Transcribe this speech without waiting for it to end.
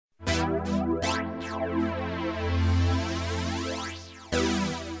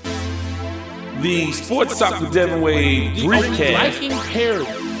the Sports Talk with Devin Wade briefcast. Liking parody,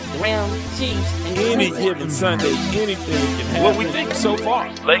 ground cheese, and Any given Sunday, anything can happen. What we think so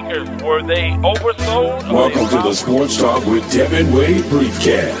far. Lakers, were they oversold? Welcome to the Sports Talk with Devin Wade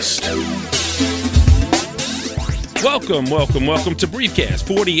briefcast. Welcome to Briefcast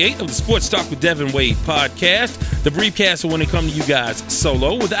 48 of the Sports Talk with Devin Wade podcast. The Briefcast is when it comes to you guys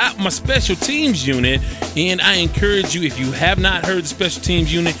solo without my special teams unit. And I encourage you, if you have not heard the special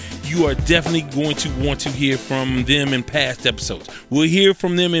teams unit, you are definitely going to want to hear from them in past episodes. We'll hear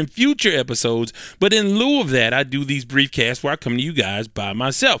from them in future episodes, but in lieu of that, I do these briefcasts where I come to you guys by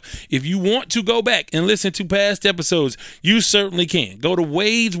myself. If you want to go back and listen to past episodes, you certainly can. Go to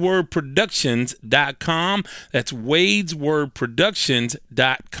wadeswordproductions.com. That's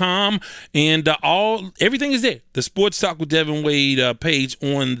wadeswordproductions.com, and everything is there. The Sports Talk with Devin Wade page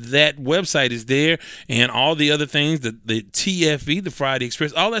on that website is there, and all the other things, the TFE, the Friday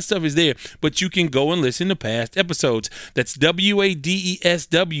Express, all that stuff is there, but you can go and listen to past episodes. That's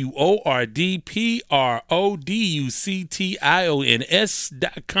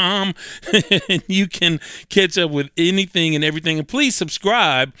wadeswordproductions.com. And you can catch up with anything and everything. And please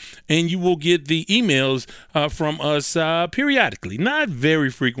subscribe, and you will get the emails from us periodically, not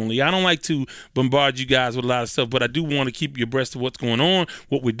very frequently. I don't like to bombard you guys with a lot of stuff, but I do want to keep you abreast of what's going on,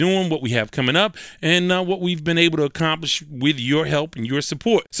 what we're doing, what we have coming up, and what we've been able to accomplish with your help and your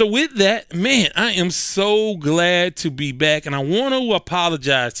support. So with that, man, I am so glad to be back, and I want to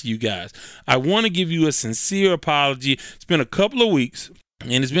apologize to you guys. I want to give you a sincere apology. It's been a couple of weeks.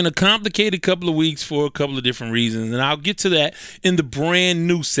 And it's been a complicated couple of weeks for a couple of different reasons. And I'll get to that in the brand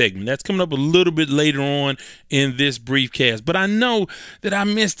new segment. That's coming up a little bit later on in this briefcast. But I know that I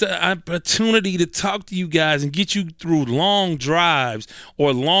missed the opportunity to talk to you guys and get you through long drives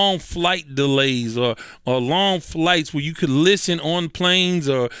or long flight delays or long flights where you could listen on planes,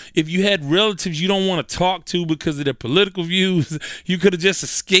 or if you had relatives you don't want to talk to because of their political views, you could have just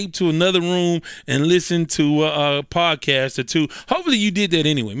escaped to another room and listened to a podcast or two. Hopefully you did that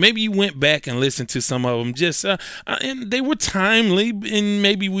anyway. Maybe you went back and listened to some of them, just and they were timely, and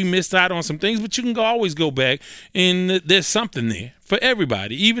maybe we missed out on some things, but you can always go back, and there's something there for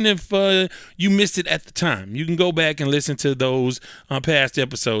everybody. Even if you missed it at the time, you can go back and listen to those past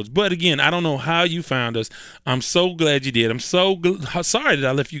episodes. But again, I don't know how you found us. I'm so glad you did. I'm so sorry that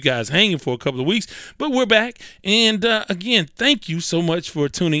I left you guys hanging for a couple of weeks, but we're back. And again, thank you so much for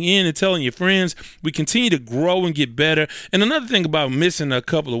tuning in and telling your friends. We continue to grow and get better. And another thing about missing a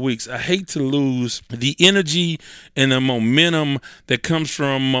couple of weeks, I hate to lose the energy and the momentum that comes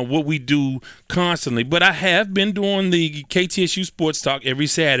from what we do constantly. But I have been doing the KTSU Sports Talk every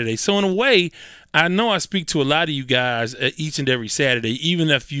Saturday. So in a way, I know I speak to a lot of you guys each and every Saturday. Even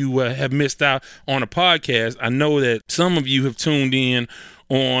if you have missed out on a podcast, I know that some of you have tuned in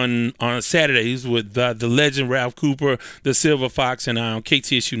on Saturdays with the legend Ralph Cooper, the Silver Fox, and on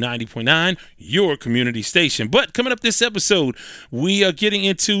KTSU 90.9, your community station. But coming up this episode, we are getting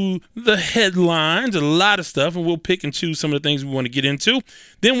into the headlines, a lot of stuff, and we'll pick and choose some of the things we want to get into.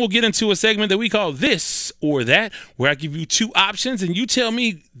 Then we'll get into a segment that we call This or That, where I give you two options, and you tell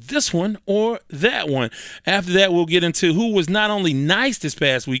me this one or that one. After that, we'll get into who was not only nice this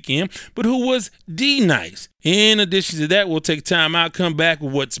past weekend, but who was D-nice. In addition to that, we'll take time out, come back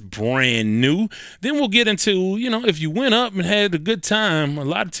with what's brand new. Then we'll get into, if you went up and had a good time, a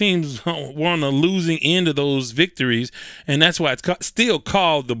lot of teams were on the losing end of those victories, and that's why it's still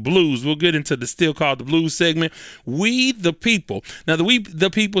called the Blues. We'll get into the still called the Blues segment. We the People. Now, the We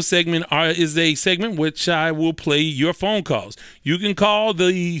the People segment is a segment which I will play your phone calls. You can call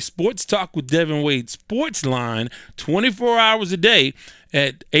the Sports Talk with Devin Wade sports line 24 hours a day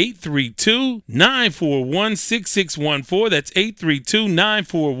at 832-941-6614. That's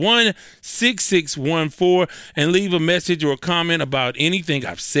 832-941-6614. And leave a message or a comment about anything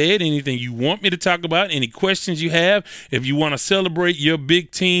I've said, anything you want me to talk about, any questions you have. If you want to celebrate your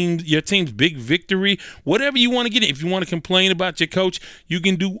team's big victory, whatever you want to get in. If you want to complain about your coach, you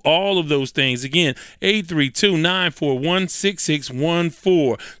can do all of those things. Again,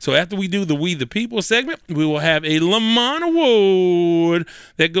 832-941-6614. So after we do the We the People segment, we will have a Lamont Award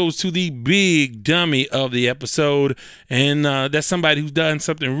that goes to the big dummy of the episode, and that's somebody who's done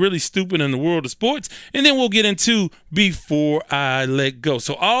something really stupid in the world of sports. And then we'll get into Before I Let Go.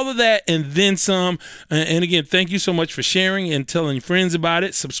 So all of that and then some. And again, thank you so much for sharing and telling your friends about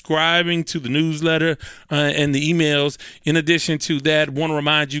it, subscribing to the newsletter and the emails. In addition to that, want to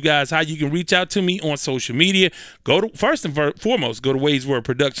remind you guys how you can reach out to me on social media. First and foremost, go to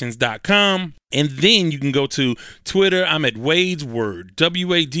wadeswordproductions.com. And then you can go to Twitter. I'm at Wade's Word,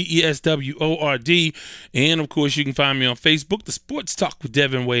 WADESWORD. And, of course, you can find me on Facebook, the Sports Talk with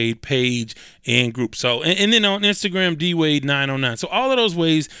Devin Wade page and group. So, and then on Instagram, DWade909. So all of those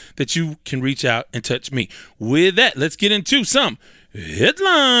ways that you can reach out and touch me. With that, let's get into some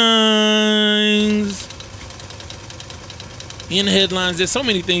headlines. In the headlines, there's so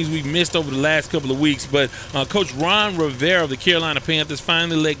many things we've missed over the last couple of weeks, but Coach Ron Rivera of the Carolina Panthers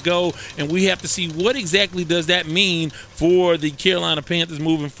finally let go, and we have to see what exactly does that mean for the Carolina Panthers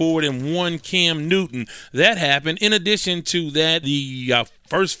moving forward and one Cam Newton. That happened. In addition to that, the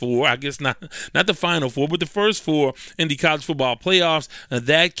first four, I guess not the final four, but the first four in the college football playoffs,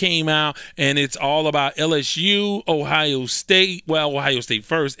 that came out, and it's all about LSU, Ohio State, well, Ohio State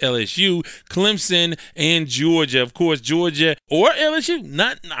first, LSU, Clemson, and Georgia. Of course, Georgia or LSU,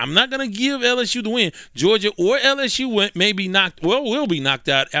 I'm not going to give LSU the win. Georgia or LSU will be knocked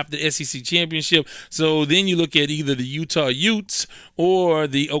out after the SEC championship. So then you look at either the Utah Utes or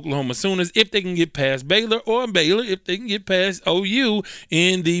the Oklahoma Sooners if they can get past Baylor, or Baylor if they can get past OU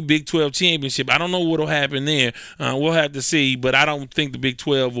in the Big 12 championship. I don't know what will happen there. We'll have to see, but I don't think the Big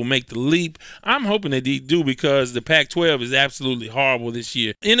 12 will make the leap. I'm hoping that they do, because the Pac-12 is absolutely horrible this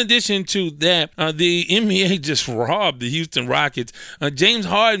year. In addition to that, the NBA just robbed the Houston Rockets. James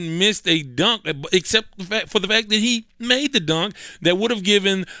Harden missed a dunk, except for the fact that he made the dunk that would have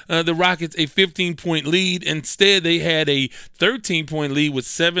given the Rockets a 15-point lead. Instead, they had a 13-point lead with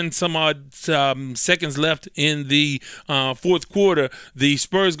 7-some-odd seconds left in the fourth quarter. The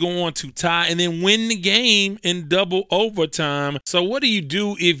Spurs go on to tie and then win the game in double overtime. So what do you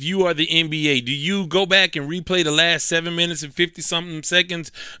do if you are the NBA? Do you go back and replay the last 7 minutes and 50-something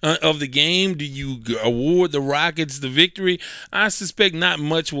seconds of the game? Do you award the Rockets the victory? I suspect not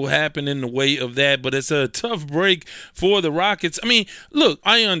much will happen in the way of that, but it's a tough break for the Rockets. I mean, look,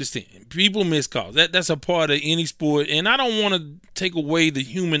 I understand. People miss calls. That's a part of any sport, and I don't want to take away the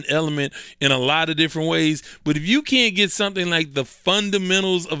human element in a lot of different ways, but if you can't get something like the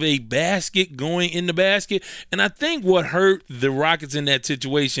fundamentals of a basket going in the basket, and I think what hurt the Rockets in that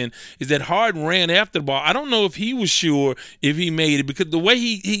situation is that Harden ran after the ball. I don't know if he was sure if he made it, because the way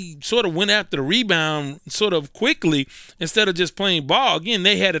he sort of went after the rebound sort of quickly instead of just playing ball. Again,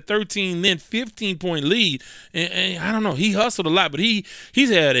 they had a 13, then 15-point lead, and I don't know, he hustled a lot, but he's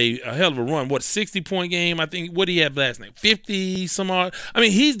had a hell of a run. 60-point game? I think, what did he have last night? 50 some odd. I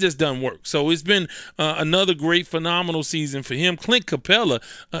mean, he's just done work. So it's been another great, phenomenal season for him. Clint Capella,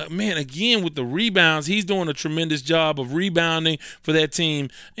 man, again with the rebounds, he's doing a tremendous job of rebounding for that team.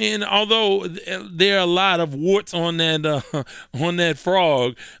 And although there are a lot of warts on that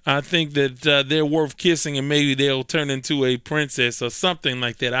frog, I think that they're worth kissing, and maybe they'll turn into a princess or something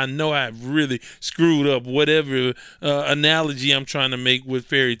like that. I know I've really screwed up whatever analogy I'm trying to make with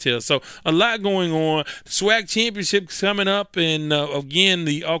fairy tales. So a lot going on. The SWAC championship coming up, and again,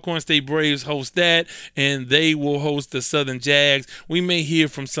 the Alcorn State Braves host that, and they will host the Southern Jags. We may hear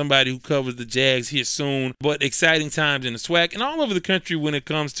from somebody who covers the Jags here soon, but exciting times in the SWAC and all over the country when it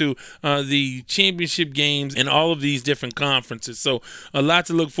comes to the championship games and all of these different conferences. So a lot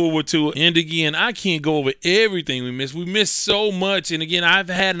to look forward to. And again, I can't go over everything we missed. We missed so much. And again, I've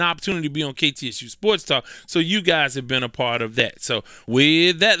had an opportunity to be on KTSU Sports Talk, so you guys have been a part of that. So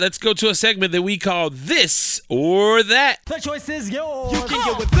with that, let's go to a segment that we call This or That. The choice is yours. You can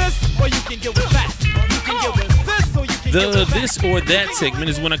get with this, or you can get with that. You can get with this, or you can get with that. This or That segment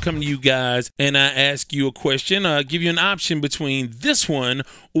is when I come to you guys and I ask you a question. I give you an option between this one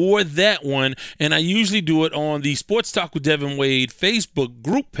or that one, and I usually do it on the Sports Talk with Devin Wade Facebook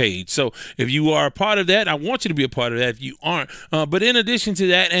group page. So if you are a part of that, I want you to be a part of that if you aren't. But in addition to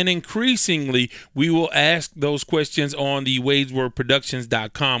that, and increasingly, we will ask those questions on the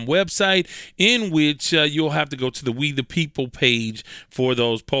WadesWordProductions.com website, in which you'll have to go to the We the People page for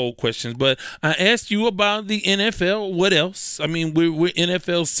those poll questions. But I asked you about the NFL. What else? I mean, we're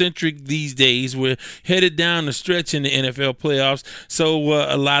NFL centric these days. We're headed down the stretch in the NFL playoffs. So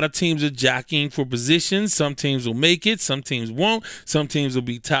a lot of teams are jockeying for positions. Some teams will make it. Some teams won't. Some teams will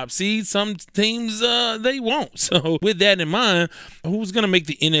be top seeds. Some teams, they won't. So with that in mind, who's going to make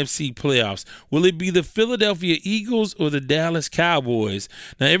the NFC playoffs? Will it be the Philadelphia Eagles or the Dallas Cowboys?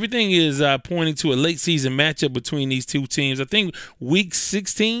 Now, everything is pointing to a late season matchup between these two teams. I think week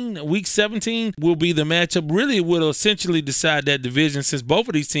 17 will be the matchup. Really, it will essentially decide that division, since both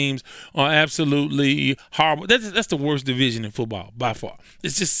of these teams are absolutely horrible. That's the worst division in football by far.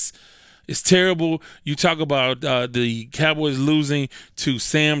 It's just, It's terrible. You talk about the Cowboys losing to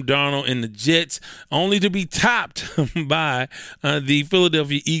Sam Darnold and the Jets, only to be topped by the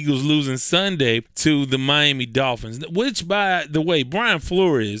Philadelphia Eagles losing Sunday to the Miami Dolphins, which, by the way, Brian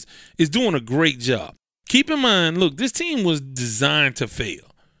Flores is doing a great job. Keep in mind, look, this team was designed to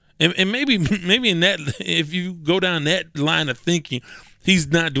fail. And maybe in that, if you go down that line of thinking, he's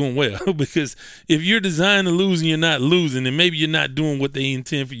not doing well, because if you're designed to lose and you're not losing, then maybe you're not doing what they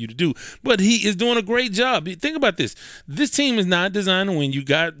intend for you to do. But he is doing a great job. Think about this. This team is not designed to win. You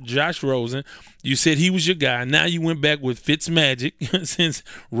got Josh Rosen. You said he was your guy. Now you went back with Fitzmagic. Since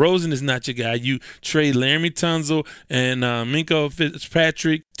Rosen is not your guy, you trade Laramie Tunsil and Minkah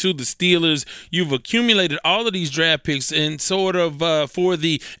Fitzpatrick to the Steelers. You've accumulated all of these draft picks and sort of for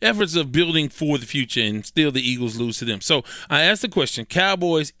the efforts of building for the future, and still the Eagles lose to them. So I asked the question,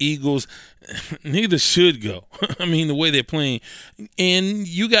 Cowboys, Eagles, neither should go. I mean, the way they're playing. And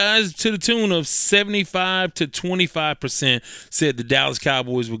you guys, to the tune of 75 to 25%, said the Dallas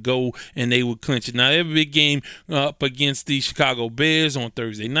Cowboys would go and they would clinch it. Now, they have a big game up against the Chicago Bears on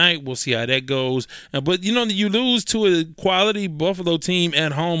Thursday night. We'll see how that goes. But, you lose to a quality Buffalo team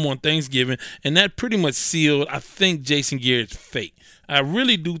at home on Thanksgiving, and that pretty much sealed, I think, Jason Garrett's fate. I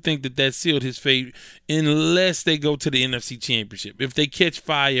really do think that sealed his fate unless they go to the NFC Championship. If they catch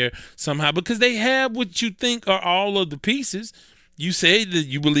fire somehow, because they have what you think are all of the pieces. You say that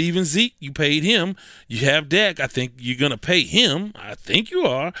you believe in Zeke. You paid him. You have Dak. I think you're going to pay him. I think you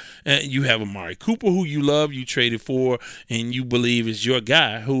are. And you have Amari Cooper, who you love, you traded for, and you believe is your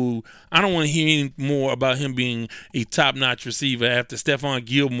guy, who I don't want to hear any more about him being a top-notch receiver after Stephon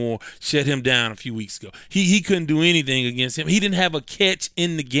Gilmore shut him down a few weeks ago. He couldn't do anything against him. He didn't have a catch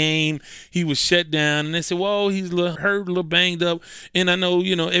in the game. He was shut down, and they said, well, he's a little hurt, a little banged up. And I know,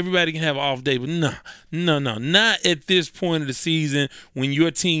 everybody can have an off day, but no, not at this point of the season when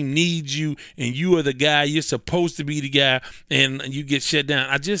your team needs you and you are the guy, you're supposed to be the guy, and you get shut down.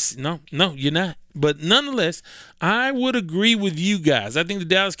 No, you're not. But nonetheless, I would agree with you guys. I think the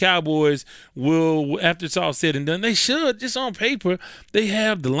Dallas Cowboys will, after it's all said and done, they should, just on paper, they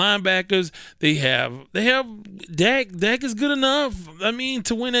have the linebackers. They have Dak. Dak is good enough,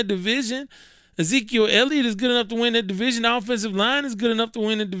 to win that division. Ezekiel Elliott is good enough to win that division. The offensive line is good enough to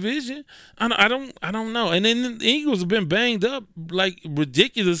win the division. I don't know. And then the Eagles have been banged up like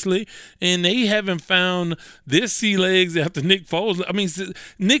ridiculously, and they haven't found their sea legs after Nick Foles.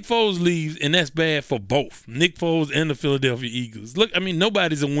 Nick Foles leaves, and that's bad for both Nick Foles and the Philadelphia Eagles. Look,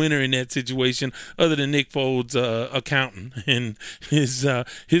 nobody's a winner in that situation other than Nick Foles' accountant and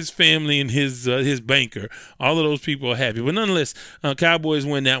his family and his banker. All of those people are happy. But nonetheless, Cowboys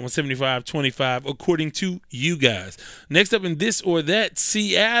win that one 75-25. According to you guys. Next up in this or that,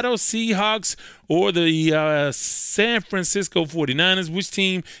 Seattle Seahawks or the San Francisco 49ers. Which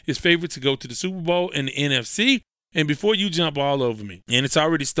team is favored to go to the Super Bowl in the NFC? And before you jump all over me, and it's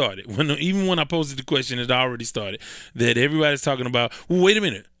already started, even when I posted the question, it already started, that everybody's talking about, well, wait a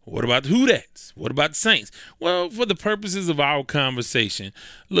minute. What about the Who-Dats? What about the Saints? Well, for the purposes of our conversation,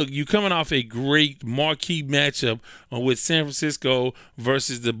 look, you're coming off a great marquee matchup with San Francisco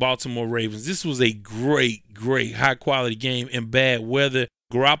versus the Baltimore Ravens. This was a great, high-quality game in bad weather.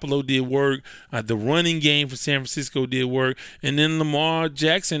 Garoppolo did work. The running game for San Francisco did work. And then Lamar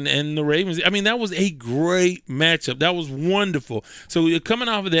Jackson and the Ravens. That was a great matchup. That was wonderful. So you're coming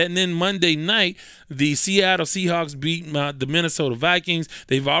off of that. And then Monday night, the Seattle Seahawks beat the Minnesota Vikings.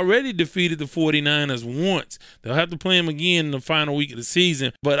 They've already defeated the 49ers once. They'll have to play them again in the final week of the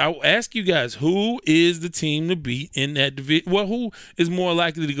season. But I'll ask you guys, who is the team to beat in that division? Well, who is more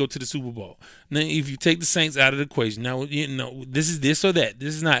likely to go to the Super Bowl? Now, if you take the Saints out of the equation, now, this is this or that.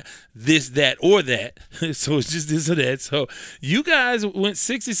 This is not this, that, or that. So it's just this or that. So you guys went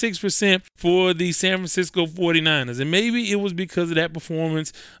 66% for the San Francisco 49ers. And maybe it was because of that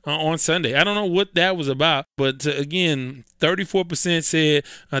performance on Sunday. I don't know what that was about. But again, 34% said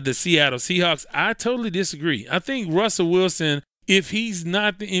the Seattle Seahawks. I totally disagree. I think Russell Wilson, if he's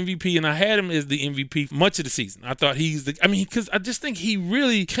not the MVP, and I had him as the MVP much of the season, I thought because I just think he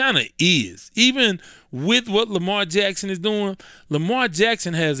really kind of is. Even with what Lamar Jackson is doing, Lamar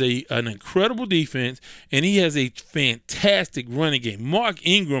Jackson has an incredible defense, and he has a fantastic running game. Mark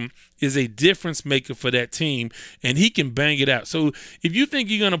Ingram is a difference maker for that team, and he can bang it out. So if you think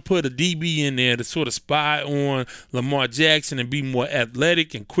you're going to put a DB in there to sort of spy on Lamar Jackson and be more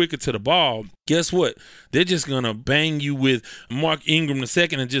athletic and quicker to the ball, guess what? They're just going to bang you with Mark Ingram II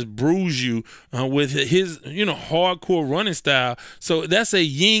and just bruise you with his, hardcore running style. So that's a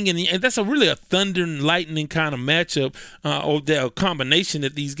yin and that's really a thunder and enlightening kind of matchup or the combination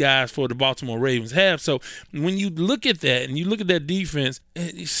that these guys for the Baltimore Ravens have. So when you look at that and you look at that defense,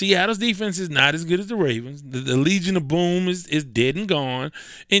 Seattle's defense is not as good as the Ravens. The Legion of Boom is dead and gone.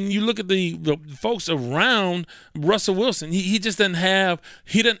 And you look at the folks around Russell Wilson. He just doesn't have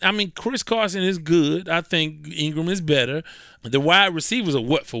 – I mean, Chris Carson is good. I think Ingram is better. The wide receivers are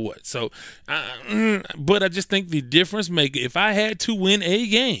what for what. So, but I just think the difference maker, if I had to win a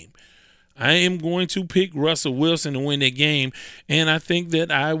game, I am going to pick Russell Wilson to win that game, and I think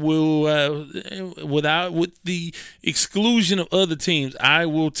that I will, with the exclusion of other teams, I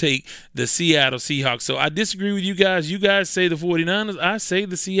will take the Seattle Seahawks. So I disagree with you guys. You guys say the 49ers. I say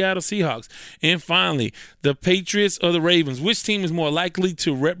the Seattle Seahawks. And finally, the Patriots or the Ravens. Which team is more likely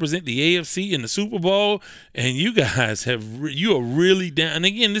to represent the AFC in the Super Bowl? And you guys you are really down. And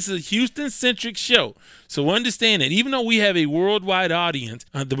again, this is a Houston-centric show. So understand that even though we have a worldwide audience,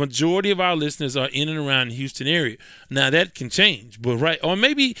 the majority of our listeners are in and around the Houston area. Now that can change, but or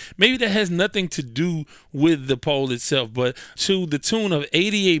maybe that has nothing to do with the poll itself. But to the tune of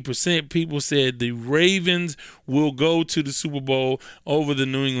 88%, people said the Ravens will go to the Super Bowl over the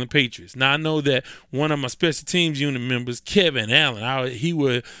New England Patriots. Now I know that one of my special teams unit members, Kevin Allen, he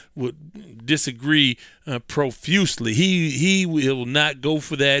would disagree profusely. He will not go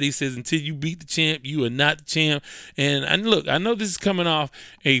for that. He says until you beat the champ, you are not the champ. And look, I know this is coming off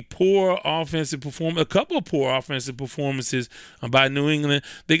a poor offensive performance, a couple of poor offensive performances by New England.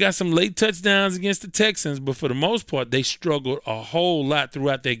 They got some late touchdowns against the Texans, but for the most part, they struggled a whole lot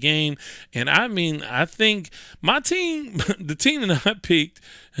throughout that game. And I mean, I think my team, the team that I picked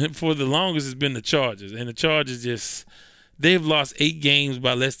for the longest has been the Chargers. And the Chargers they've lost 8 games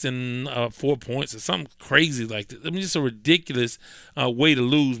by less than 4 points or something crazy like that. I mean, just a ridiculous way to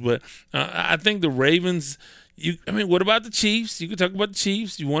lose. But I think the Ravens, what about the Chiefs? You can talk about the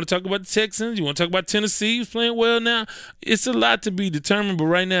Chiefs. You want to talk about the Texans? You want to talk about Tennessee, who's playing well now? It's a lot to be determined. But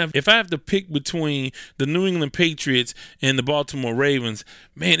right now, if I have to pick between the New England Patriots and the Baltimore Ravens,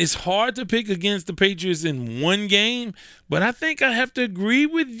 man, it's hard to pick against the Patriots in one game. But I think I have to agree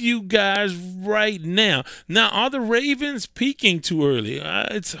with you guys right now. Now, are the Ravens peaking too early?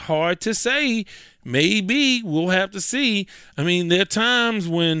 It's hard to say. Maybe. We'll have to see. I mean, there are times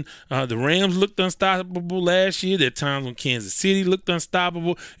when the Rams looked unstoppable last year. There are times when Kansas City looked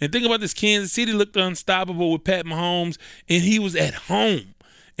unstoppable. And think about this. Kansas City looked unstoppable with Pat Mahomes, and he was at home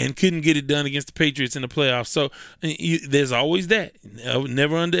and couldn't get it done against the Patriots in the playoffs. So there's always that.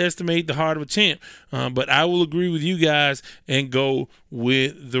 Never underestimate the heart of a champ. But I will agree with you guys and go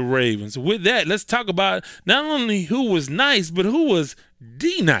with the Ravens. With that, let's talk about not only who was nice, but who was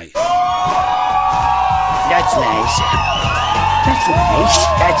D-nice. That's nice. That's nice.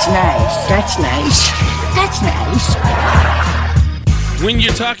 That's nice. That's nice. That's nice. When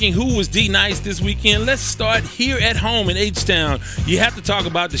you're talking who was D-nice this weekend, let's start here at home in H-Town. You have to talk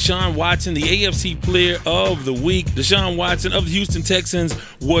about Deshaun Watson, the AFC Player of the Week. Deshaun Watson of the Houston Texans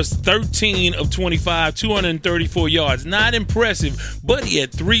was 13 of 25, 234 yards. Not impressive, but he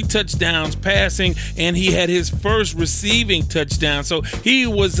had 3 touchdowns passing, and he had his first receiving touchdown. So he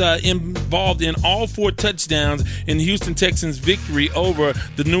was involved in all 4 touchdowns in the Houston Texans' victory over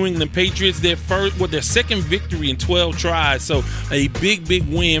the New England Patriots. Their second victory in 12 tries. So a big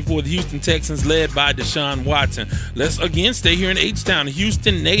win for the Houston Texans led by Deshaun Watson. Let's again stay here in H-Town.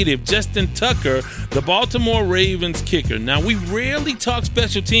 Houston native Justin Tucker, the Baltimore Ravens kicker. Now, we rarely talk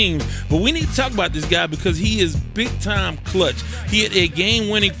special teams, but we need to talk about this guy because he is big-time clutch. He had a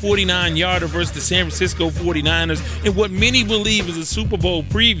game-winning 49-yarder versus the San Francisco 49ers in what many believe is a Super Bowl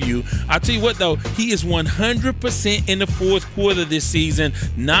preview. I'll tell you what, though, he is 100% in the fourth quarter this season,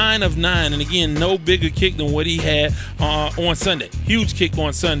 9 of 9. And again, no bigger kick than what he had on Sunday. Huge kick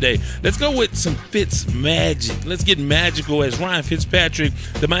on Sunday. Let's go with some Fitz magic. Let's get magical as Ryan Fitzpatrick,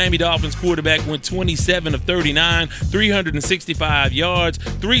 the Miami Dolphins quarterback, went 27 of 39, 365 yards,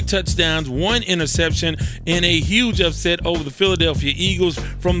 3 touchdowns, 1 interception, and a huge upset over the Philadelphia Eagles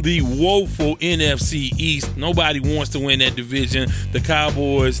from the woeful NFC East. Nobody wants to win that division. The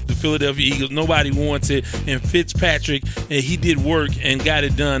Cowboys, the Philadelphia Eagles, nobody wants it. And Fitzpatrick, he did work and got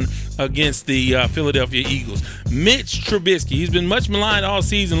it done against the Philadelphia Eagles. Mitch Trubisky, he's been much maligned all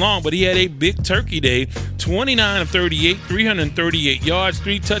season long, but he had a big turkey day. 29 of 38, 338 yards,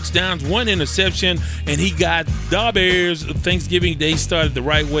 3 touchdowns, 1 interception, and he got the Bears. Thanksgiving Day started the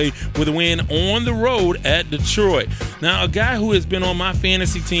right way with a win on the road at Detroit. Now, a guy who has been on my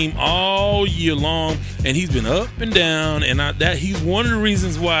fantasy team all year long, and he's been up and down, and he's one of the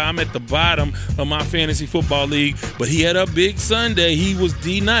reasons why I'm at the bottom of my fantasy football league, but he had a big Sunday. He was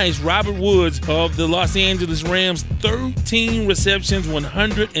D-nice. Robert Woods of the Los Angeles Rams Rams 13 receptions,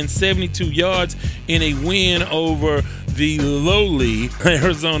 172 yards in a win over the lowly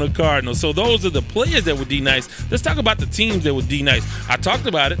Arizona Cardinals. So those are the players that were D-nice. Let's talk about the teams that were D-nice. I talked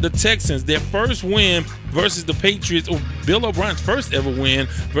about it. The Texans, their first win versus the Patriots, or Bill O'Brien's first ever win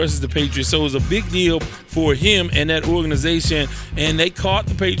versus the Patriots. So it was a big deal for him and that organization, and they caught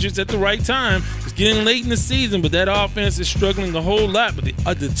the Patriots at the right time. It's getting late in the season, but that offense is struggling a whole lot. But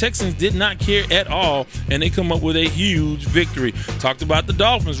the Texans did not care at all, and they come up with a huge victory. Talked about the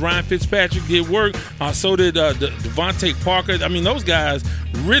Dolphins. Ryan Fitzpatrick did work. So did Devontae Parker. I mean, those guys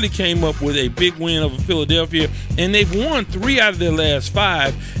really came up with a big win over Philadelphia, and they've won 3 out of their last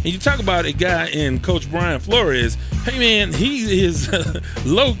 5. And you talk about a guy in Coach Brian Flores. Hey, man, he is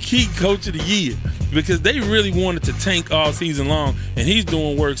low-key Coach of the Year because they really wanted to tank all season long, and he's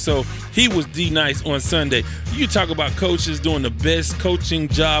doing work. So he was D-nice on Sunday. You talk about coaches doing the best coaching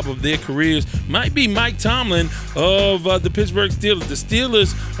job of their careers. Might be Mike Tomlin of the Pittsburgh Steelers. The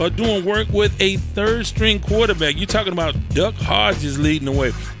Steelers are doing work with a third-string quarterback. You're talking about Duck Hodges leading the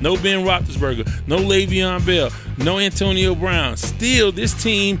way. No Ben Roethlisberger. No Le'Veon Bell. No Antonio Brown. Still, this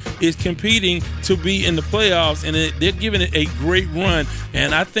team is competing to be in the playoffs, and they're giving it a great run,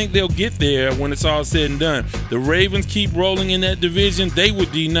 and I think they'll get there when it's all said and done. The Ravens keep rolling in that division. They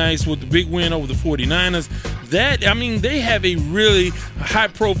would be nice with the big win over the 49ers. They have a really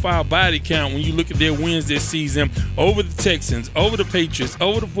high-profile body count when you look at their wins this season over the Texans, over the Patriots,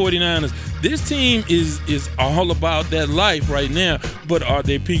 over the 49ers. This team is all about that life right now, but are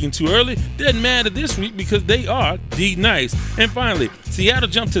they peaking too early? Doesn't matter this week because they are D-nice. And finally, Seattle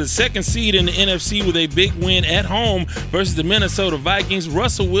jumped to the 2nd seed in the NFC with a big win at home versus the Minnesota Vikings.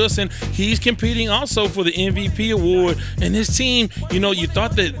 Russell Wilson, he's competing also for the MVP award. And this team, you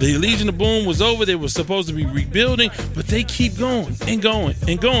thought that the Legion of Boom was over. They were supposed to be rebuilding, but they keep going and going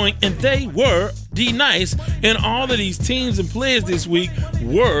and going, and they were D-nice. And all of these teams and players this week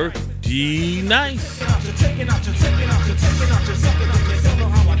were D-nice.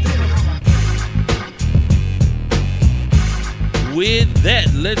 With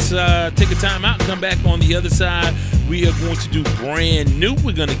that, let's take a time out and come back on the other side. We are going to do brand new.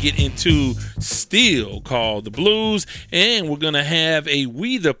 We're going to get into Still Call the Blues, and we're going to have a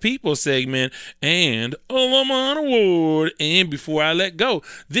We the People segment and a Lamont Award. And before I let go,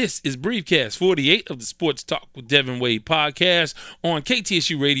 this is Briefcast 48 of the Sports Talk with Devin Wade podcast on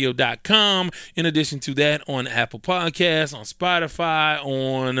KTSUradio.com. In addition to that, on Apple Podcasts, on Spotify,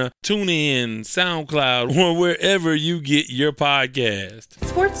 on TuneIn, SoundCloud, or wherever you get your podcast.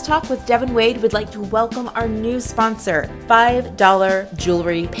 Sports Talk with Devin Wade would like to welcome our new sponsor, $5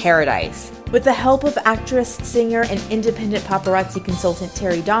 Jewelry Paradise. With the help of actress, singer, and independent paparazzi consultant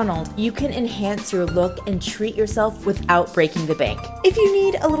Terry Donald, you can enhance your look and treat yourself without breaking the bank. If you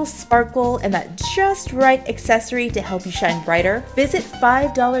need a little sparkle and that just right accessory to help you shine brighter, visit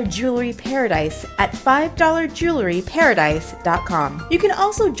 $5 Jewelry Paradise at $5jewelryparadise.com. You can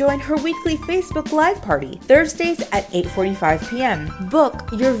also join her weekly Facebook Live party, Thursdays at 8:45 p.m. Book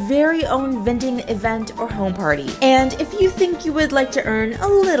your very own vending event or home party. And if you think you would like to earn a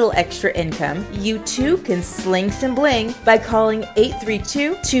little extra income, you too can sling some bling by calling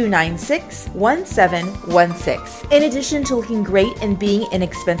 832-296-1716. In addition to looking great and being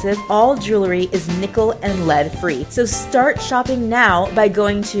inexpensive, all jewelry is nickel and lead free. So start shopping now by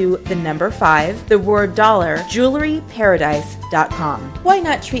going to the number 5, the word dollar, jewelryparadise.com. Why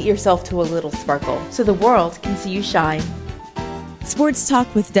not treat yourself to a little sparkle so the world can see you shine? Sports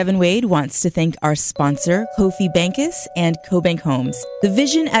Talk with Devin Wade wants to thank our sponsor, Kofi Bankis and CoBank Homes. The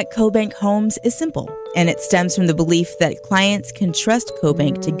vision at CoBank Homes is simple, and it stems from the belief that clients can trust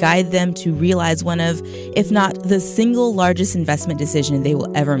CoBank to guide them to realize one of, if not the single largest investment decision they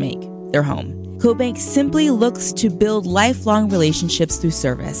will ever make, their home. CoBank simply looks to build lifelong relationships through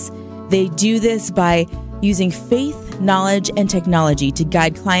service. They do this by using faith, knowledge, and technology to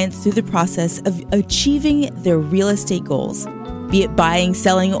guide clients through the process of achieving their real estate goals. Be it buying,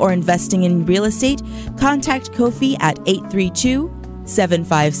 selling, or investing in real estate, contact Kofi at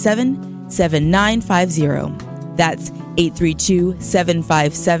 832-757-7950. That's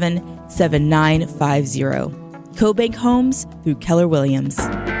 832-757-7950. CoBank Homes through Keller Williams.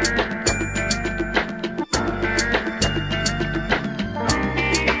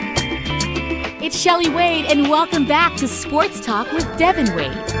 It's Shelley Wade, and welcome back to Sports Talk with Devin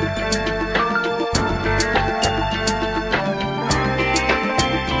Wade.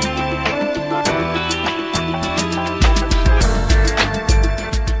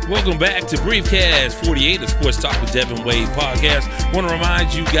 Welcome back to Briefcast 48, the Sports Talk with Devin Wade podcast. Want to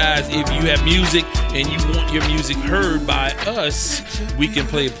remind you guys, if you have music and you want your music heard by us, we can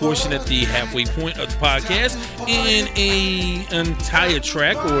play a portion at the halfway point of the podcast in an entire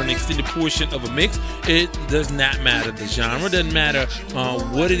track or an extended portion of a mix. It does not matter the genre, doesn't matter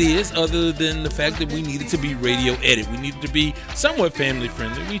what it is, other than the fact that we need it to be radio edit. We need it to be somewhat family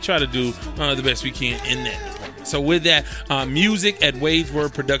friendly. We try to do the best we can in that department. So with that, music at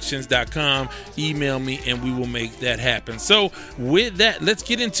wadeswordproductions.com. Email me and we will make that happen. So with that, let's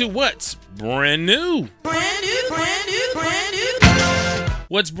get into what's brand new.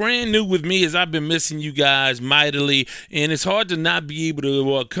 What's brand new with me is I've been missing you guys mightily, and it's hard to not be able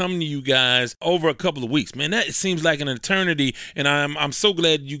to come to you guys over a couple of weeks. Man, that seems like an eternity, and I'm so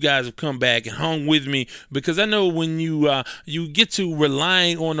glad you guys have come back and hung with me, because I know when you get to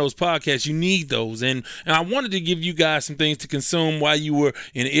relying on those podcasts, you need those, and I wanted to give you guys some things to consume while you were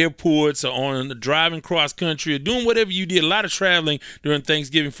in airports or on driving cross country or doing whatever you did. A lot of traveling during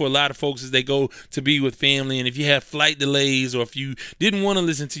Thanksgiving for a lot of folks as they go to be with family, and if you have flight delays or if you didn't want to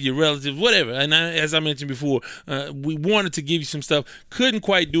listen to your relatives, whatever. And as I mentioned before, we wanted to give you some stuff. Couldn't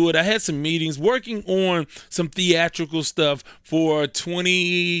quite do it. I had some meetings working on some theatrical stuff for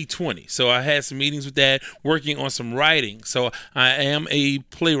 2020. So I had some meetings with that, working on some writing. So I am a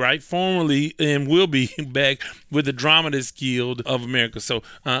playwright formerly and will be back with the Dramatists Guild of America. So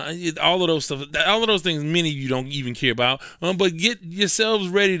all of those things, many of you don't even care about. But get yourselves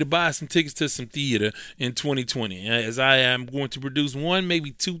ready to buy some tickets to some theater in 2020, as I am going to produce one,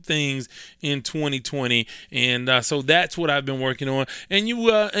 maybe two things in 2020, and so that's what I've been working on. And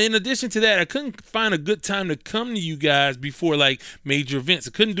in addition to that, I couldn't find a good time to come to you guys before like major events.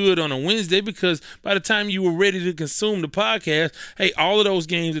 I couldn't do it on a Wednesday because by the time you were ready to consume the podcast, hey, all of those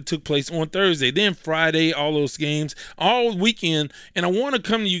games that took place on Thursday, then Friday, all those games all weekend, and I want to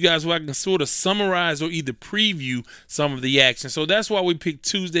come to you guys where I can sort of summarize or either preview some of the action. So that's why we pick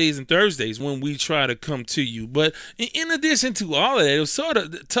Tuesdays and Thursdays when we try to come to you. But in addition to all of that, it was sort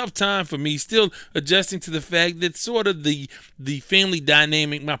of a tough time for me, still adjusting to the fact that sort of the family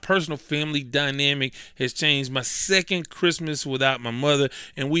dynamic, my personal family dynamic has changed. My second Christmas without my mother,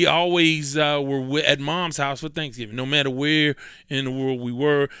 and we always were at Mom's house for Thanksgiving. No matter where in the world we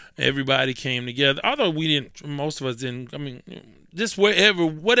were, everybody came together. Although most of us didn't, just whatever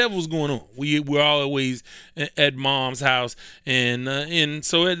was going on, we're always at Mom's house, and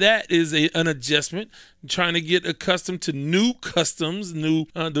so that is an adjustment. Trying to get accustomed to new customs,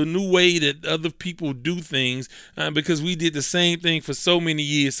 the new way that other people do things, because we did the same thing for so many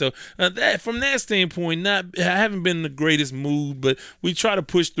years. So that from that standpoint, I haven't been in the greatest mood, but we try to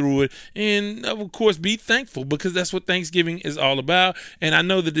push through it, and of course be thankful, because that's what Thanksgiving is all about. And I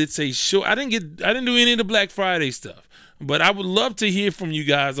know that it's a show. I didn't do any of the Black Friday stuff. But I would love to hear from you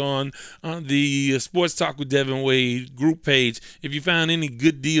guys on the Sports Talk with Devin Wade group page. If you found any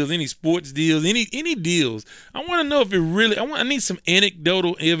good deals, any sports deals, any deals, I want to know if it really. I need some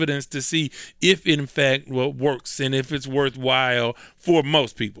anecdotal evidence to see if it in fact works and if it's worthwhile for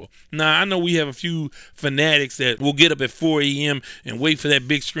most people. Now, I know we have a few fanatics that will get up at 4 a.m. and wait for that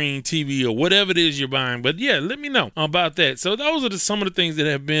big screen TV or whatever it is you're buying. But yeah, let me know about that. So those are some of the things that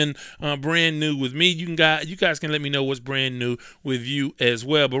have been brand new with me. You guys can let me know what's brand new with you as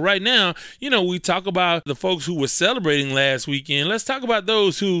well. But right now, we talk about the folks who were celebrating last weekend. Let's talk about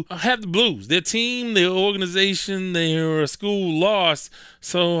those who have the blues. Their team, their organization, their school lost.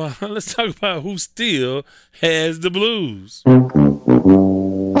 So let's talk about who still has the blues.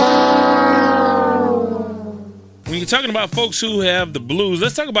 When you're talking about folks who have the blues,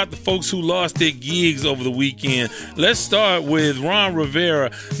 let's talk about the folks who lost their gigs over the weekend. Let's start with Ron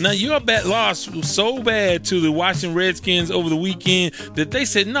Rivera. Now, your bet lost so bad to the Washington Redskins over the weekend that they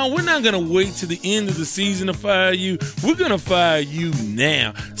said, no, we're not going to wait to the end of the season to fire you. We're going to fire you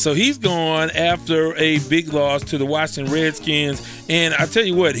now. So he's gone after a big loss to the Washington Redskins. And I tell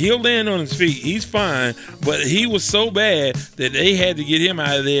you what, he'll land on his feet. He's fine. But he was so bad that they had to get him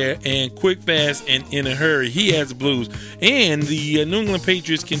out of there, and quick, fast, and in a hurry. He has the blues. And the New England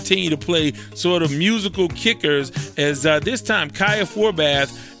Patriots continue to play sort of musical kickers, as this time Kaya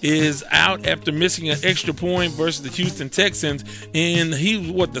Forbath is out after missing an extra point versus the Houston Texans, and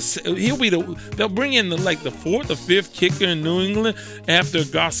they'll bring in the fourth or fifth kicker in New England after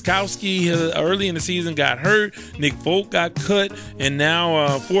Gostkowski early in the season got hurt, Nick Folk got cut, and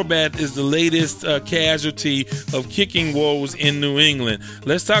now Forbath is the latest casualty of kicking woes in New England.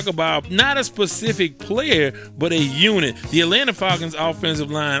 Let's talk about not a specific player, but a unit. The Atlanta Falcons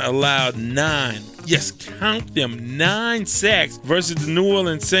offensive line allowed 9 Yes, count them, 9 sacks versus the New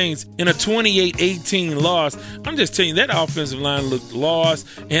Orleans Saints in a 28-18 loss. I'm just telling you, that offensive line looked lost,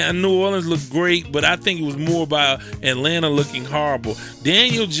 and New Orleans looked great, but I think it was more about Atlanta looking horrible.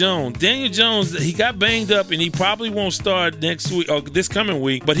 Daniel Jones, he got banged up, and he probably won't start next week or this coming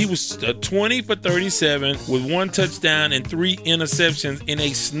week, but he was 20 for 37 with 1 touchdown and 3 interceptions in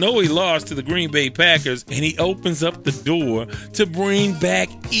a snowy loss to the Green Bay Packers, and he opens up the door to bring back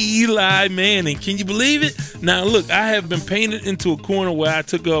Eli Manning. Can you believe it? Now, look, I have been painted into a corner where I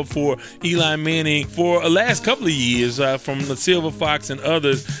took up for Eli Manning for the last couple of years from the Silver Fox and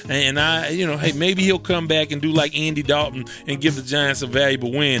others, and hey, maybe he'll come back and do like Andy Dalton and give the Giants a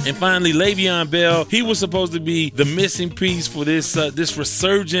valuable win. And finally, Le'Veon Bell, he was supposed to be the missing piece for this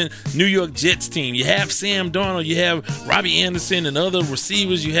resurgent New York Jets team. You have Sam Darnold, you have Robbie Anderson and other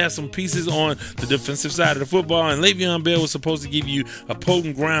receivers, you have some pieces on the defensive side of the football, and Le'Veon Bell was supposed to give you a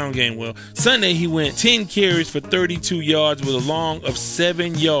potent ground game. Well, Sunday he went 10 carries for 32 yards with a long of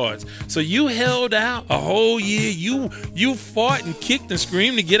 7 yards. So you held out a whole year. You fought and kicked and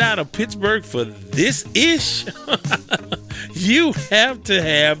screamed to get out of Pittsburgh for this ish. You have to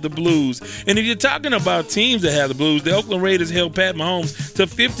have the Blues. And if you're talking about teams that have the Blues, the Oakland Raiders held Pat Mahomes to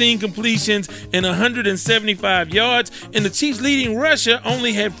 15 completions and 175 yards, and the Chiefs' leading rusher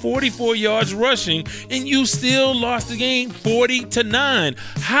only had 44 yards rushing, and you still lost the game 40-9.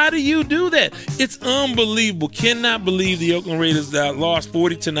 How do you do that? It's unbelievable. Cannot believe the Oakland Raiders lost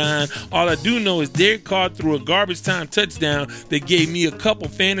 40-9. All I do know is Derek Carr threw a garbage time touchdown that gave me a couple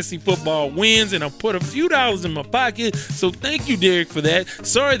fantasy football wins, and I put a few dollars in my pocket. So thank you, Derek, for that.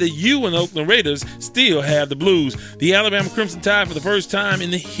 Sorry that you and the Oakland Raiders still have the Blues. The Alabama Crimson Tide, for the first time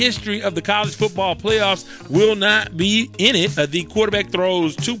in the history of the college football playoffs, will not be in it. The quarterback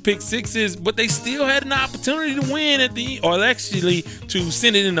throws 2 pick sixes, but they still had an opportunity to win to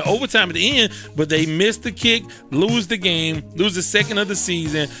send it into overtime at the end, but they missed the kick, lose the game, lose the second of the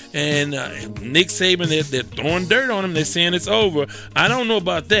season, and Nick Saban, they're throwing dirt on him. They're saying it's over. I don't know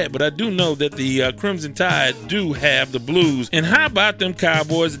about that, but I do know that the Crimson Tide do have the Blues. And how about them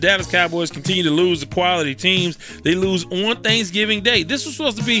Cowboys? The Dallas Cowboys continue to lose to quality teams. They lose on Thanksgiving Day. This was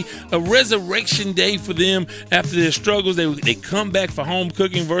supposed to be a resurrection day for them after their struggles. They come back for home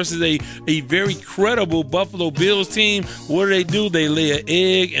cooking versus a very credible Buffalo Bills team. What do? They lay an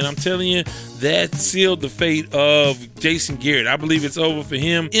egg, and I'm telling you, that sealed the fate of Jason Garrett. I believe it's over for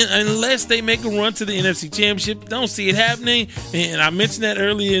him unless they make a run to the NFC Championship. Don't see it happening, and I mentioned that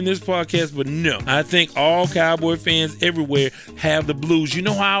earlier in this podcast, but no. I think all Cowboy fans everywhere have the Blues. You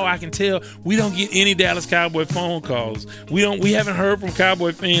know how I can tell? We don't get any Dallas Cowboy phone calls. We haven't heard from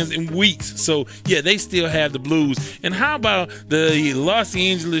Cowboy fans in weeks. So, yeah, they still have the Blues. And how about the Los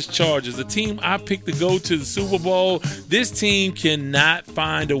Angeles Chargers, the team I picked to go to the Super Bowl? This team cannot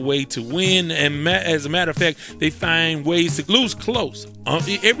find a way to win. And as a matter of fact, they find ways to lose close.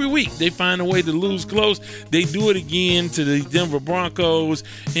 Every week, they find a way to lose close. They do it again to the Denver Broncos.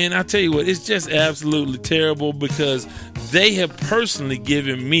 And I tell you what, it's just absolutely terrible because they have personally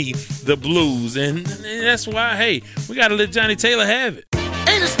given me the Blues. And that's why, hey, we got to let Johnny Taylor have it.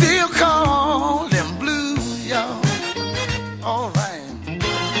 Ain't it still call them blues, y'all? All right.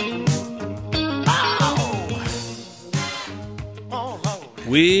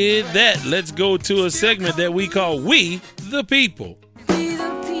 With that, let's go to a segment that we call We the People. We the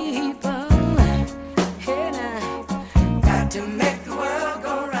people, hey now, got to make the world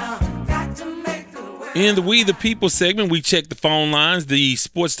go round, got to make the world. In the We the People segment, we check the phone lines, the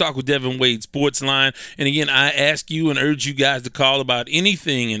Sports Talk with Devin Wade sports line. And again, I ask you and urge you guys to call about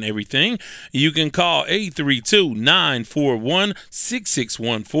anything and everything. You can call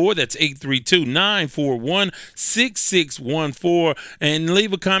 832-941-6614. That's 832-941-6614. And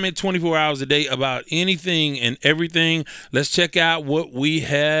leave a comment 24 hours a day about anything and everything. Let's check out what we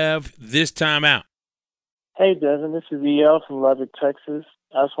have this time out. Hey, Devin, this is EL from Lubbock, Texas.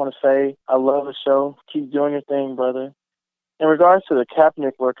 I just want to say I love the show. Keep doing your thing, brother. In regards to the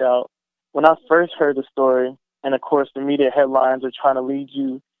Kaepernick workout, when I first heard the story, and of course the media headlines are trying to lead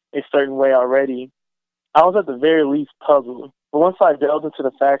you a certain way already, I was at the very least puzzled. But once I delved into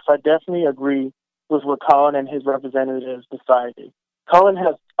the facts, I definitely agree with what Colin and his representatives decided. Colin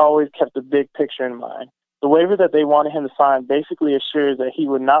has always kept the big picture in mind. The waiver that they wanted him to sign basically assures that he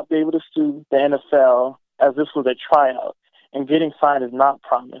would not be able to sue the NFL as this was a tryout, and getting signed is not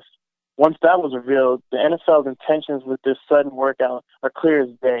promised. Once that was revealed, the NFL's intentions with this sudden workout are clear as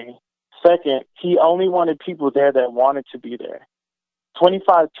day. Second, he only wanted people there that wanted to be there.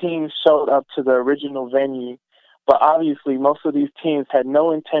 25 teams showed up to the original venue, but obviously most of these teams had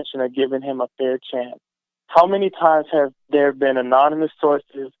no intention of giving him a fair chance. How many times have there been anonymous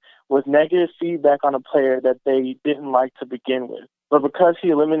sources was negative feedback on a player that they didn't like to begin with. But because he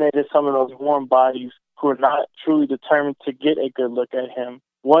eliminated some of those warm bodies who are not truly determined to get a good look at him,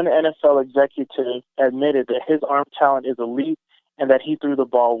 one NFL executive admitted that his arm talent is elite and that he threw the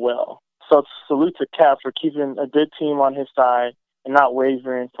ball well. So salute to Cap for keeping a good team on his side and not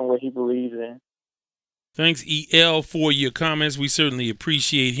wavering from what he believes in. Thanks, EL, for your comments. We certainly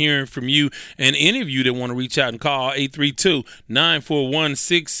appreciate hearing from you and any of you that want to reach out and call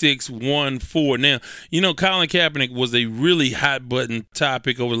 832-941-6614. Now, you know, Colin Kaepernick was a really hot-button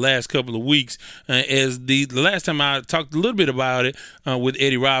topic over the last couple of weeks. As the last time I talked a little bit about it with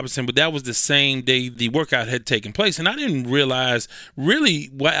Eddie Robinson, but that was the same day the workout had taken place. And I didn't realize really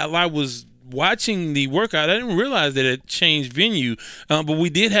while I was watching the workout, I didn't realize that it changed venue, but we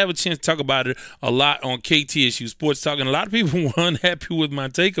did have a chance to talk about it a lot on KTSU Sports Talk, and a lot of people were unhappy with my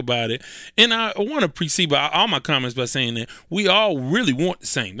take about it. And I want to precede all my comments by saying that we all really want the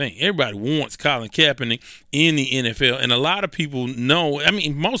same thing. Everybody wants Colin Kaepernick in the NFL, and a lot of people know, I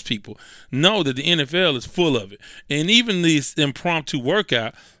mean, most people know that the NFL is full of it. And even this impromptu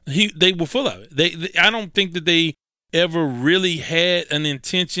workout, they were full of it. I don't think that they ever really had any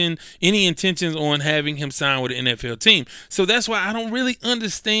intentions on having him sign with an NFL team. So that's why I don't really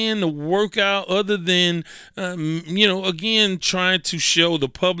understand the workout other than, again, trying to show the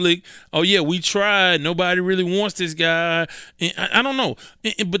public, oh, yeah, we tried. Nobody really wants this guy. And I don't know.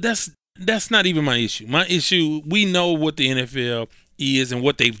 But that's not even my issue. My issue, we know what the NFL is and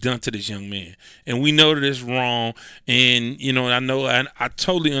what they've done to this young man. And we know that it's wrong. And, I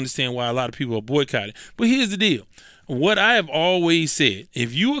totally understand why a lot of people are boycotting. But here's the deal. What I have always said,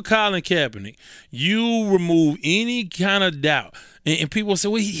 if you are Colin Kaepernick, you remove any kind of doubt. And people say,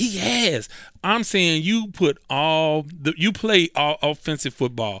 well, he has. I'm saying you play all offensive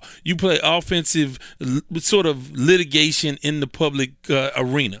football. You play offensive sort of litigation in the public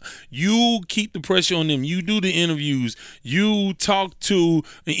arena. You keep the pressure on them. You do the interviews. You talk to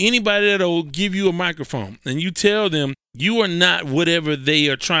anybody that'll give you a microphone, and you tell them you are not whatever they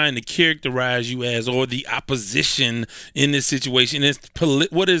are trying to characterize you as, or the opposition in this situation. It's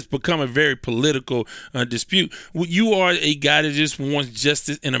what has become a very political dispute. You are a guy that just wants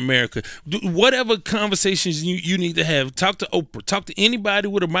justice in America. Whatever conversations you need to have, talk to Oprah, talk to anybody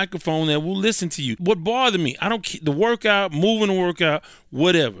with a microphone that will listen to you. What bothered me, I don't care, the workout, moving the workout,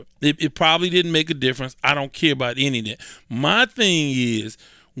 whatever. It probably didn't make a difference. I don't care about any of that. My thing is,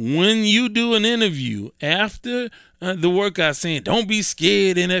 when you do an interview after the workout saying, don't be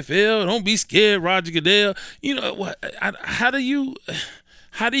scared, NFL, don't be scared, Roger Goodell, how do you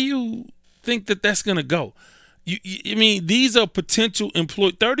think that that's going to go? I mean, these are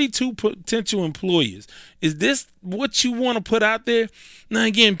 32 potential employers. Is this what you want to put out there? Now,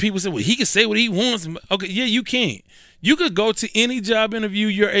 again, people say, well, he can say what he wants. Okay, yeah, you can. You could go to any job interview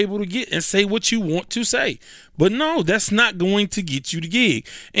you're able to get and say what you want to say. But no, that's not going to get you the gig.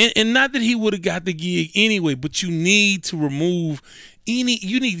 And not that he would have got the gig anyway, but you need to remove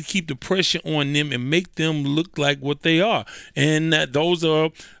you need to keep the pressure on them and make them look like what they are. And those are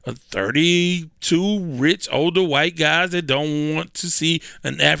 32 rich, older white guys that don't want to see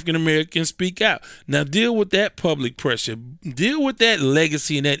an African-American speak out. Now, deal with that public pressure. Deal with that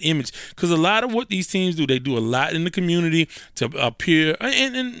legacy and that image. Because a lot of what these teams do, they do a lot in the community to appear,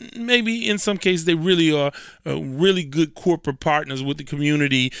 and maybe in some cases they really are really good corporate partners with the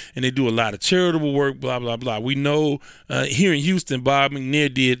community, and they do a lot of charitable work, blah, blah, blah. We know here in Houston, Bob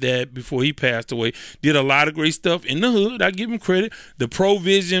McNair did that before he passed away. Did a lot of great stuff in the hood. I give him credit. The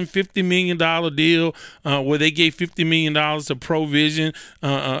Provision $50 million deal where they gave $50 million to Provision,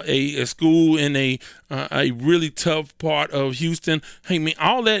 a school in a really tough part of Houston. I mean,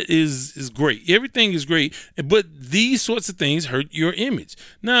 all that is great. Everything is great, but these sorts of things hurt your image.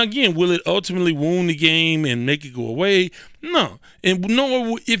 Now, again, will it ultimately wound the game and make it go away? No. And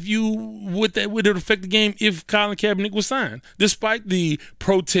nor would it affect the game if Colin Kaepernick was signed, despite the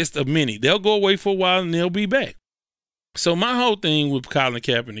protest of many. They'll go away for a while and they'll be back. So my whole thing with Colin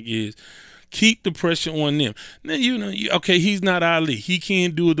Kaepernick is keep the pressure on them. Now, okay, he's not Ali. He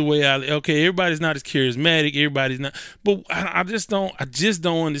can't do it the way Ali. Okay, everybody's not as charismatic. Everybody's not. But I just don't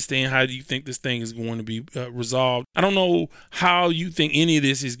understand how you think this thing is going to be resolved. I don't know how you think any of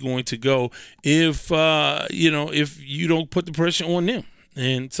this is going to go if you don't put the pressure on them.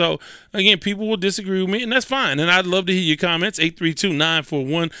 And so, again, people will disagree with me, and that's fine. And I'd love to hear your comments,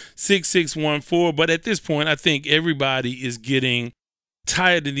 832-941-6614. But at this point, I think everybody is getting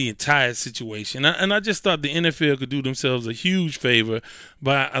tired of the entire situation. And I just thought the NFL could do themselves a huge favor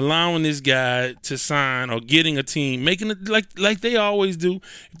by allowing this guy to sign or getting a team, making it like they always do.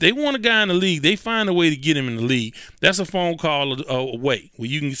 If they want a guy in the league, they find a way to get him in the league. That's a phone call away where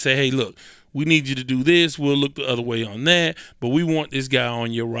you can say, hey, look, we need you to do this. We'll look the other way on that, but we want this guy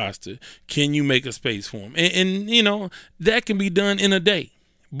on your roster. Can you make a space for him? And you know, that can be done in a day.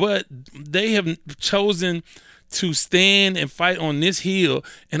 But they have chosen to stand and fight on this hill,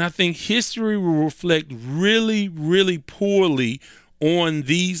 and I think history will reflect really, really poorly on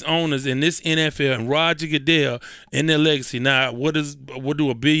these owners in this NFL and Roger Goodell and their legacy. Now, does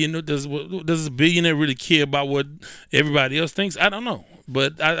a billionaire really care about what everybody else thinks? I don't know,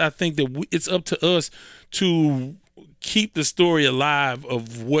 but I think that it's up to us to keep the story alive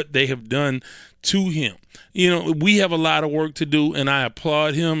of what they have done to him. You know, we have a lot of work to do, and I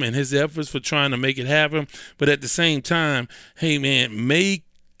applaud him and his efforts for trying to make it happen. But at the same time, hey, man, make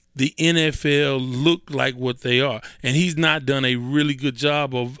the NFL look like what they are. And he's not done a really good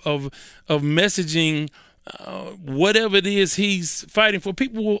job of messaging whatever it is he's fighting for.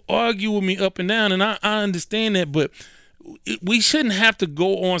 People will argue with me up and down, and I understand that, but we shouldn't have to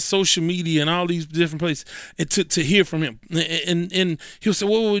go on social media and all these different places to hear from him. And he'll say,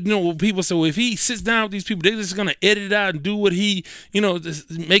 well, you know, people say, well, if he sits down with these people, they're just going to edit it out and do what he, you know,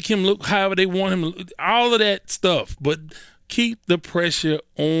 just make him look however they want him to look, all of that stuff. But keep the pressure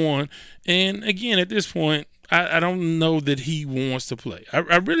on. And again, at this point, I don't know that he wants to play.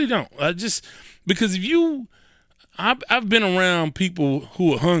 I really don't. Because I've been around people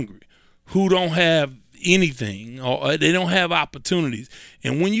who are hungry, who don't have anything, or they don't have opportunities.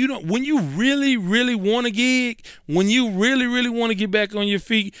 And when you really, really want a gig, when you really, really want to get back on your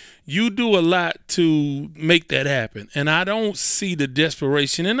feet, you do a lot to make that happen. And I don't see the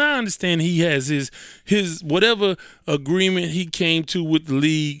desperation. And I understand he has his whatever agreement he came to with the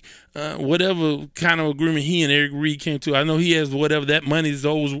league, whatever kind of agreement he and Eric Reed came to. I know he has whatever that money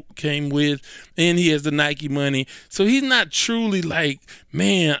always came with, and he has the Nike money. So he's not truly like,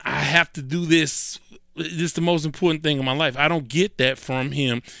 man, I have to do this. This is the most important thing in my life. I don't get that from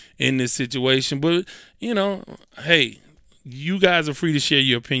him in this situation. But, you know, hey, you guys are free to share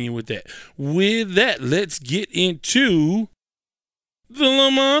your opinion with that. With that, let's get into the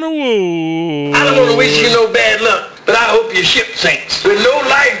Lamont Award. I don't want to wish you no bad luck, but I hope your ship sinks with no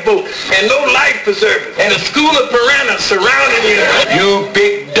lifeboat and no life preserver and a school of piranhas surrounding you. You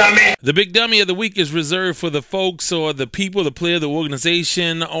big dummy. The big dummy of the week is reserved for the folks or the people, the player, the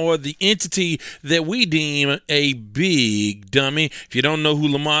organization, or the entity that we deem a big dummy. If you don't know who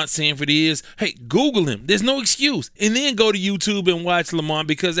Lamont Sanford is, hey, Google him. There's no excuse. And then go to YouTube and watch Lamont,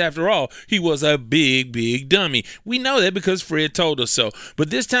 because after all, he was a big, big dummy. We know that because Fred told us so. But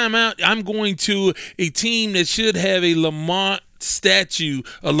this time out, I'm going to a team that should have a Lamont statue,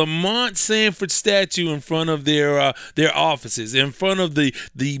 a Lamont Sanford statue in front of their offices, in front of the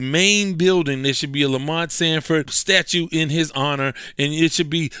main building. There should be a Lamont Sanford statue in his honor, and it should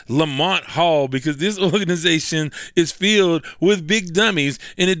be Lamont Hall, because this organization is filled with big dummies,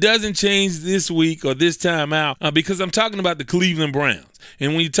 and it doesn't change this week or this time out, because I'm talking about the Cleveland Browns.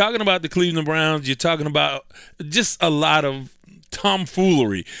 And when you're talking about the Cleveland Browns, you're talking about just a lot of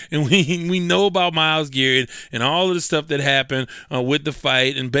tomfoolery, and we know about Myles Garrett and all of the stuff that happened with the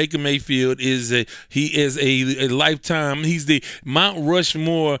fight. And Baker Mayfield is a lifetime. He's the Mount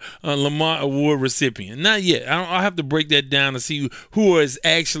Rushmore Lamont Award recipient. Not yet. I'll have to break that down to see who is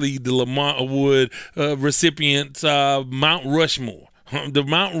actually the Lamont Award recipients. Mount Rushmore. The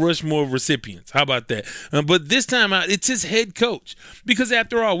Mount Rushmore recipients. How about that? But this time out, it's his head coach. Because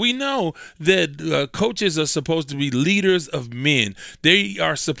after all, we know that coaches are supposed to be leaders of men. They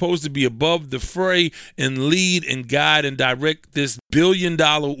are supposed to be above the fray and lead and guide and direct this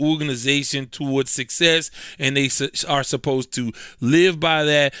billion-dollar organization towards success. And they are supposed to live by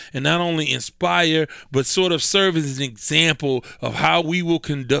that and not only inspire, but sort of serve as an example of how we will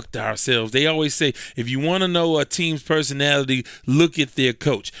conduct ourselves. They always say, if you want to know a team's personality, look at their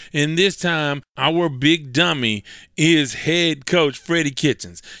coach. And this time, our big dummy is head coach Freddie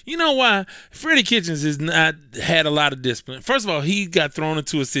Kitchens. You know why? Freddie Kitchens has not had a lot of discipline. First of all, he got thrown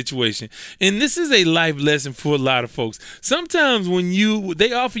into a situation, and this is a life lesson for a lot of folks. Sometimes when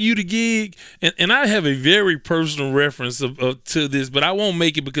they offer you the gig, and I have a very personal reference to this, but I won't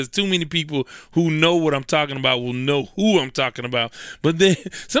make it because too many people who know what I'm talking about will know who I'm talking about. But then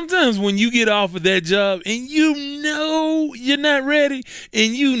sometimes when you get offered that job and you know you're not ready,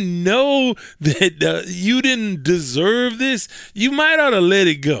 and you know that you didn't deserve this, you might ought to let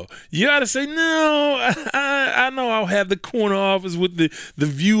it go. You ought to say, no, I know I'll have the corner office with the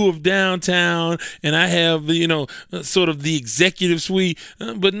view of downtown, and I have, sort of the executive native sweet,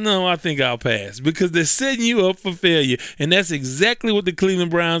 but no, I think I'll pass because they're setting you up for failure, and that's exactly what the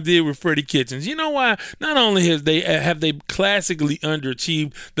Cleveland Browns did with Freddie Kitchens. You know why? Not only have they classically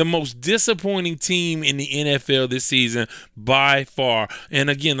underachieved, the most disappointing team in the NFL this season by far. And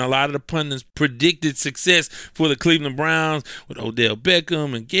again, a lot of the pundits predicted success for the Cleveland Browns with Odell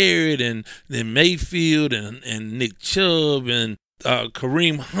Beckham and Garrett and then Mayfield and Nick Chubb and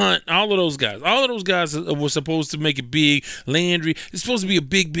Kareem Hunt, all of those guys. All of those guys were supposed to make it big. Landry. It's supposed to be a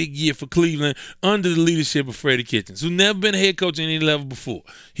big, big year for Cleveland under the leadership of Freddie Kitchens, who's never been a head coach at any level before.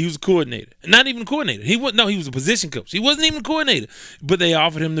 He was a coordinator. Not even a coordinator. He was a position coach. He wasn't even a coordinator. But they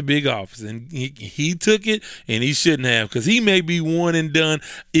offered him the big office, and he took it, and he shouldn't have, because he may be one and done.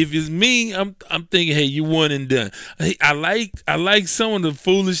 If it's me, I'm thinking, hey, you one and done. I like some of the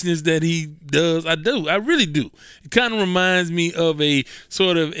foolishness that he does. I do. I really do. It kind of reminds me of a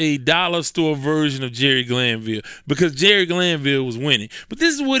sort of a dollar store version of Jerry Glanville, because Jerry Glanville was winning. But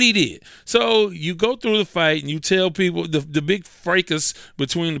this is what he did. So you go through the fight and you tell people the big fracas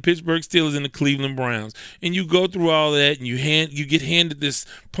between the Pittsburgh Steelers and the Cleveland Browns, and you go through all that, and you get handed this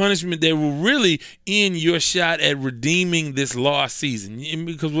punishment that will really end your shot at redeeming this lost season.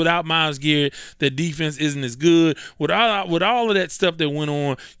 Because without Myles Garrett, the defense isn't as good. With all of that stuff that went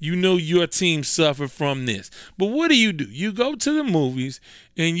on, you know your team suffered from this. But what do? You go to the movies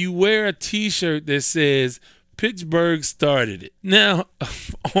and you wear a T-shirt that says Pittsburgh started it. Now,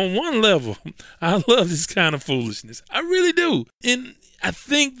 on one level, I love this kind of foolishness. I really do. And I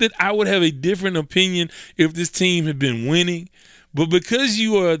think that I would have a different opinion if this team had been winning. But because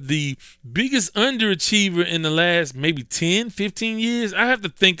you are the biggest underachiever in the last maybe 10, 15 years, I have to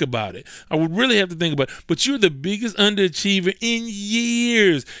think about it. I would really have to think about it. But you're the biggest underachiever in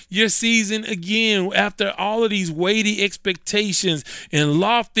years. Your season, again, after all of these weighty expectations and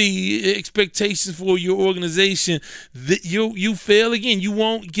lofty expectations for your organization, that you fail again. You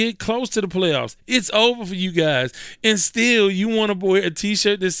won't get close to the playoffs. It's over for you guys. And still, you want to wear a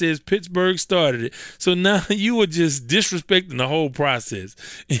T-shirt that says Pittsburgh started it. So now you are just disrespecting the whole process,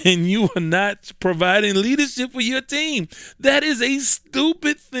 and you are not providing leadership for your team. That is a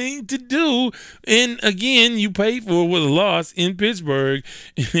stupid thing to do. And again, you paid for it with a loss in Pittsburgh,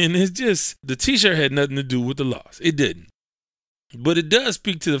 and it's just, the T-shirt had nothing to do with the loss. It didn't. But it does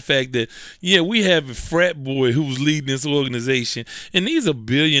speak to the fact that, yeah, we have a frat boy who's leading this organization, and these are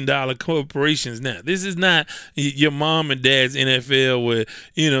billion-dollar corporations now. This is not your mom and dad's NFL where,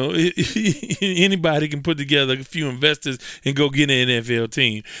 you know, anybody can put together a few investors and go get an NFL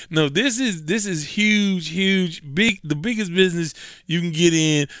team. No, this is huge, the biggest business you can get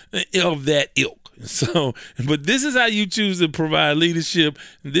in of that ilk. So, but this is how you choose to provide leadership.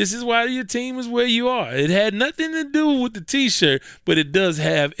 This is why your team is where you are. It had nothing to do with the T-shirt, but it does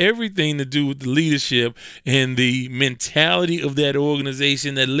have everything to do with the leadership and the mentality of that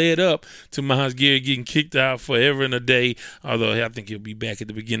organization that led up to Myles Garrett getting kicked out forever and a day, although I think he'll be back at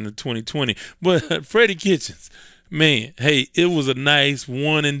the beginning of 2020. But Freddie Kitchens, man, hey, it was a nice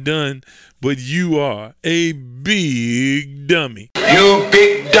one and done, but you are a big dummy. You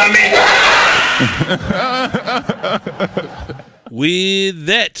big dummy. With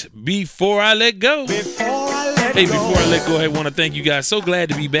that, before I let go, I want to thank you guys. So glad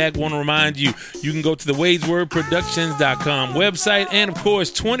to be back. Want to remind you, you can go to the WadesWordProductions.com website, and of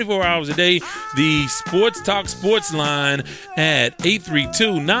course, 24 hours a day, the Sports Talk Sports line at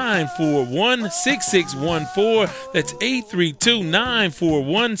 832-941-6614. That's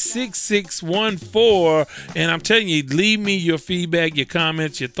 832-941-6614. And I'm telling you, leave me your feedback, your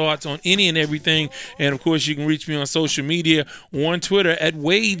comments, your thoughts on any and everything. And of course, you can reach me on social media, on Twitter at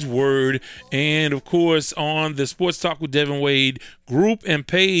WadesWord, and of course on the Sports Talk with Devin Wade group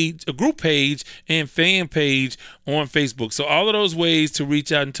page and fan page on Facebook. So all of those ways to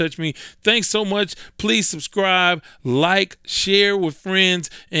reach out and touch me. Thanks so much. Please subscribe, like, share with friends,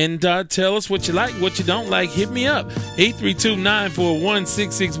 and tell us what you like, what you don't like. Hit me up,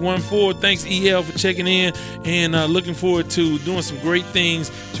 832-941-6614. Thanks, EL, for checking in, and looking forward to doing some great things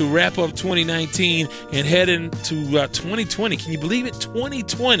to wrap up 2019 and head into 2020. Can you believe it?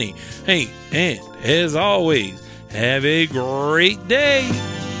 2020. Hey, and as always, have a great day.